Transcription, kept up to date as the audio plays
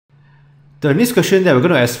The next question that we're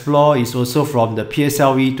going to explore is also from the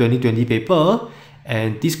PSLE 2020 paper,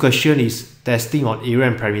 and this question is testing on area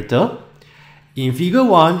and perimeter. In figure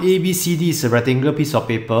 1, ABCD is a rectangular piece of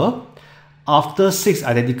paper. After 6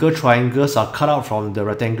 identical triangles are cut out from the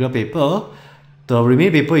rectangular paper, the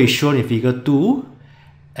remaining paper is shown in figure 2,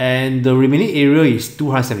 and the remaining area is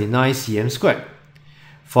 279 cm squared.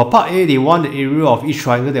 For part A, they want the area of each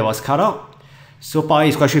triangle that was cut out. So part A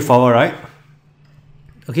is quite straightforward, right?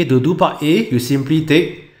 Okay, to do part A, you simply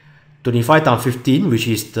take 25 times 15, which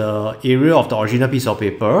is the area of the original piece of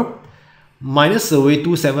paper, minus away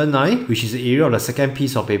 279, which is the area of the second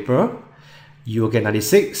piece of paper. You will get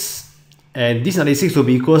 96, and this 96 will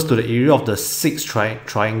be equals to the area of the 6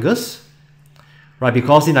 triangles, right?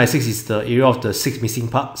 Because the 96 is the area of the 6 missing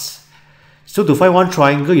parts. So to find one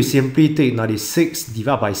triangle, you simply take 96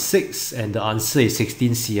 divided by 6, and the answer is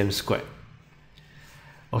 16 cm squared.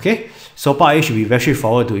 Okay, so part A should be very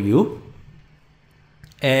straightforward to you.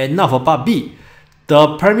 And now for part B,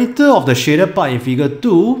 the perimeter of the shaded part in figure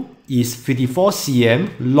 2 is 54 cm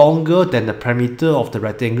longer than the perimeter of the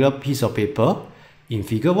rectangular piece of paper in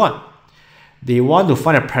figure 1. They want to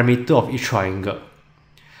find the perimeter of each triangle.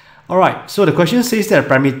 Alright, so the question says that the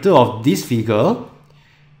perimeter of this figure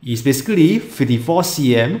is basically 54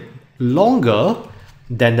 cm longer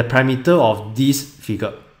than the perimeter of this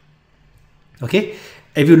figure. Okay,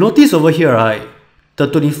 if you notice over here, right, the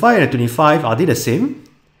 25 and the 25, are they the same?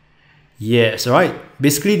 Yes, right.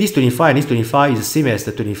 Basically, this 25 and this 25 is the same as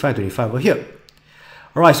the 25 and 25 over here.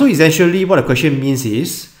 Alright, so essentially what the question means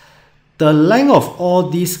is the length of all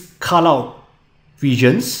these cut out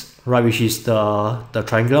regions, right, which is the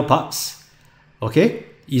triangular parts, okay,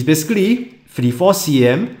 is basically 54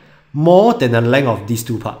 cm more than the length of these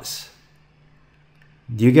two parts.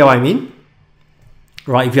 Do you get what I mean?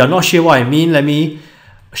 Right, if you are not sure what I mean, let me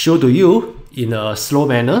show to you in a slow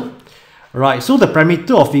manner. Right, so the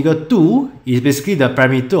perimeter of figure 2 is basically the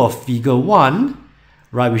perimeter of figure 1,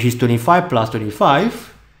 right, which is 25 plus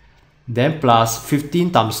 25, then plus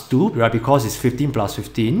 15 times 2, right, because it's 15 plus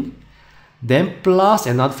 15, then plus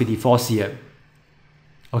another 54 cm.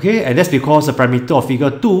 Okay, and that's because the perimeter of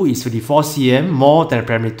figure 2 is 54 cm more than the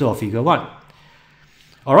perimeter of figure 1.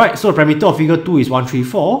 Alright, so the perimeter of figure 2 is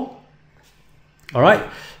 134. Alright,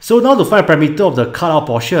 so now to find the perimeter of the cut out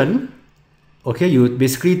portion, okay, you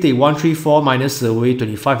basically take 134 minus away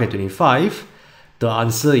 25 and 25. The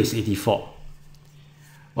answer is 84.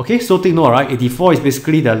 Okay, so take note, right? 84 is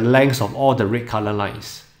basically the length of all the red color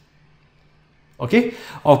lines. Okay,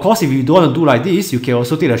 of course, if you don't want to do like this, you can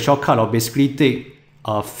also take the shortcut of basically take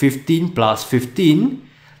 15 plus 15,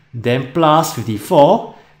 then plus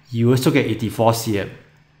 54. You also get 84 cm.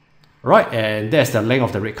 Right, and that's the length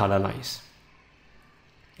of the red color lines.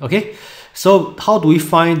 Okay, so how do we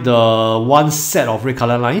find the one set of red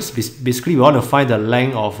color lines? Basically, we want to find the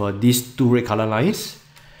length of these two red color lines.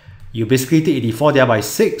 You basically take 84 divided by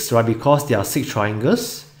 6, right? Because there are 6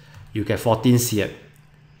 triangles, you get 14 cm.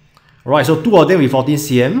 Alright, so two of them with 14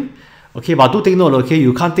 cm. Okay, but do take note, okay,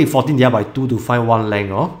 you can't take 14 divided by 2 to find one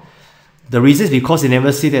length. Oh? The reason is because they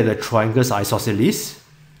never say that the triangles are isosceles.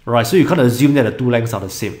 Right, so you can't assume that the two lengths are the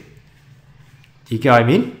same. Do you get what I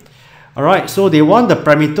mean? Alright, so they want the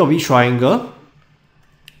perimeter of each triangle.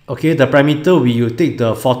 Okay, the perimeter, you take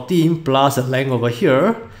the 14 plus the length over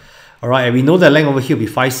here. Alright, and we know the length over here will be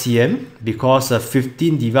 5 cm because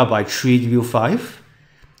 15 divided by 3 gives you 5.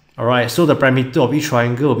 Alright, so the perimeter of each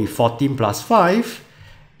triangle will be 14 plus 5,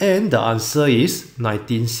 and the answer is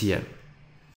 19 cm.